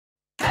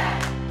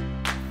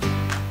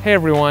Hey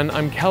everyone,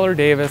 I'm Keller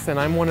Davis and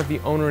I'm one of the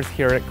owners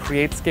here at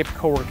Createscape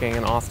Coworking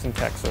in Austin,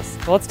 Texas.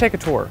 So let's take a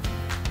tour.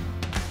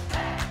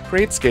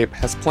 Createscape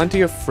has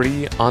plenty of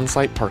free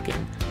on-site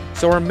parking,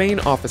 so our main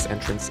office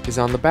entrance is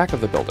on the back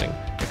of the building,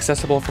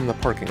 accessible from the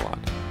parking lot.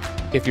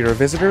 If you're a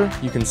visitor,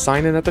 you can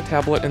sign in at the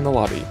tablet in the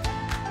lobby.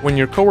 When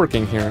you're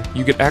co-working here,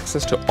 you get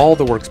access to all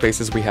the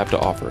workspaces we have to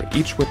offer,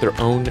 each with their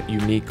own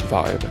unique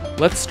vibe.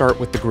 Let's start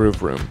with the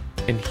Groove Room.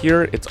 And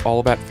here, it's all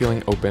about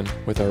feeling open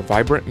with our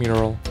vibrant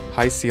mural,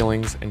 high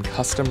ceilings, and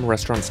custom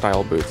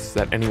restaurant-style booths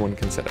that anyone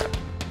can sit at.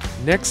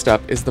 Next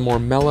up is the more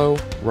mellow,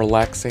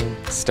 relaxing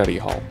study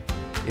hall.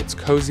 It's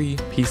cozy,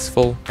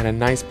 peaceful, and a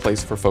nice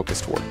place for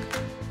focused work.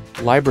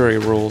 Library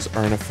rules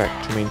are in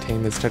effect to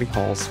maintain the study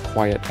hall's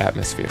quiet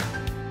atmosphere.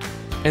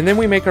 And then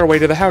we make our way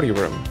to the Howdy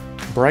Room.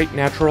 Bright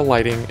natural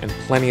lighting and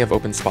plenty of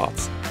open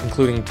spots,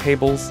 including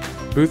tables,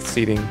 booth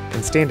seating,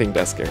 and standing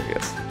desk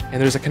areas.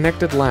 And there's a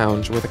connected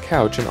lounge with a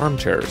couch and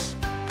armchairs.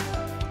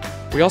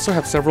 We also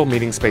have several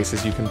meeting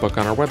spaces you can book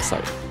on our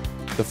website.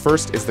 The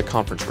first is the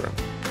conference room.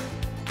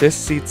 This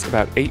seats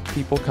about 8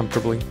 people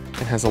comfortably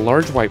and has a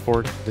large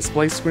whiteboard,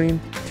 display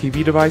screen,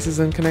 TV devices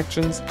and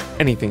connections,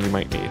 anything you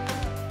might need.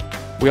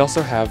 We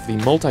also have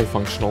the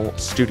multifunctional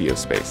studio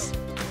space.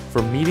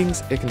 For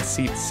meetings, it can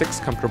seat 6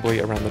 comfortably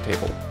around the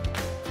table.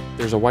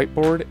 There's a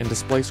whiteboard and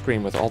display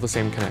screen with all the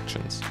same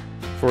connections.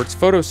 For its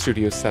photo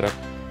studio setup,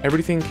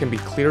 everything can be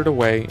cleared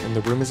away and the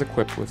room is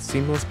equipped with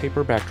seamless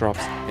paper backdrops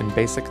and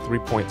basic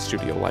 3-point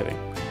studio lighting.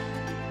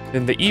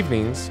 In the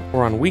evenings,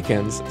 or on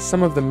weekends,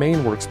 some of the main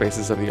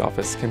workspaces of the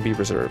office can be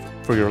reserved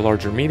for your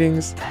larger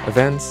meetings,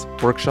 events,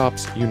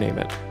 workshops, you name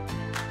it.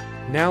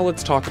 Now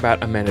let's talk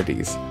about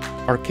amenities.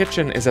 Our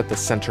kitchen is at the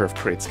center of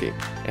Createscape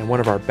and one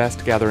of our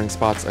best gathering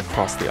spots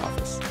across the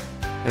office.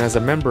 And as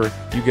a member,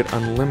 you get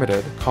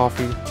unlimited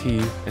coffee,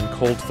 tea, and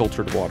cold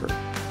filtered water.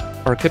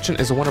 Our kitchen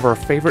is one of our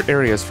favorite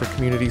areas for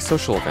community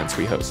social events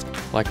we host,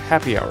 like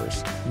happy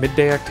hours,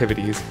 midday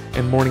activities,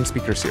 and morning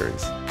speaker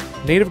series.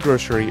 Native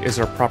Grocery is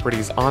our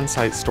property's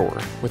on-site store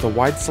with a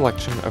wide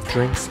selection of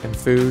drinks and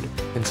food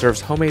and serves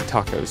homemade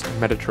tacos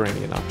and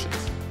Mediterranean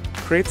options.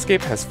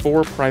 Createscape has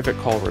 4 private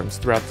call rooms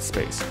throughout the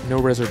space, no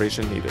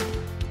reservation needed.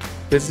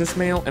 Business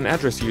mail and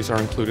address use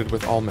are included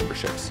with all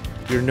memberships.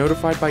 You're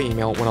notified by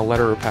email when a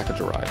letter or package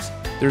arrives.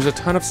 There's a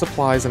ton of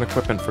supplies and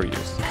equipment for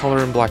use, color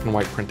and black and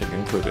white printing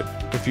included.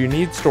 If you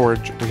need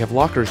storage, we have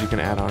lockers you can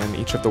add on in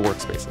each of the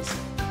workspaces.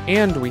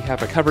 And we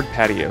have a covered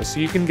patio so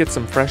you can get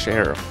some fresh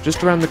air.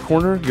 Just around the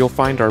corner, you'll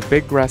find our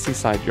big grassy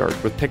side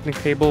yard with picnic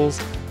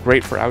tables,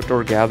 great for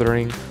outdoor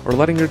gathering, or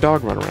letting your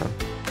dog run around.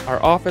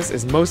 Our office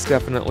is most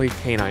definitely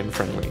canine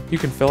friendly. You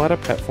can fill out a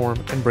pet form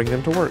and bring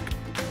them to work.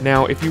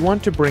 Now, if you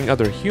want to bring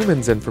other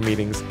humans in for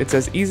meetings, it's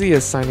as easy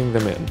as signing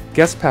them in.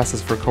 Guest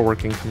passes for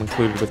co-working come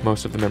included with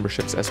most of the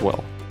memberships as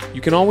well. You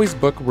can always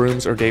book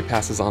rooms or day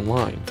passes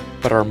online,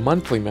 but our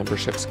monthly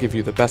memberships give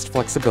you the best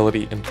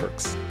flexibility and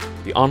perks.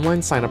 The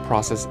online sign-up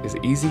process is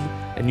easy,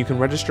 and you can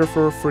register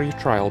for a free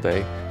trial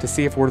day to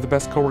see if we're the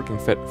best co-working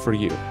fit for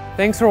you.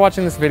 Thanks for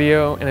watching this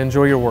video and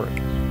enjoy your work.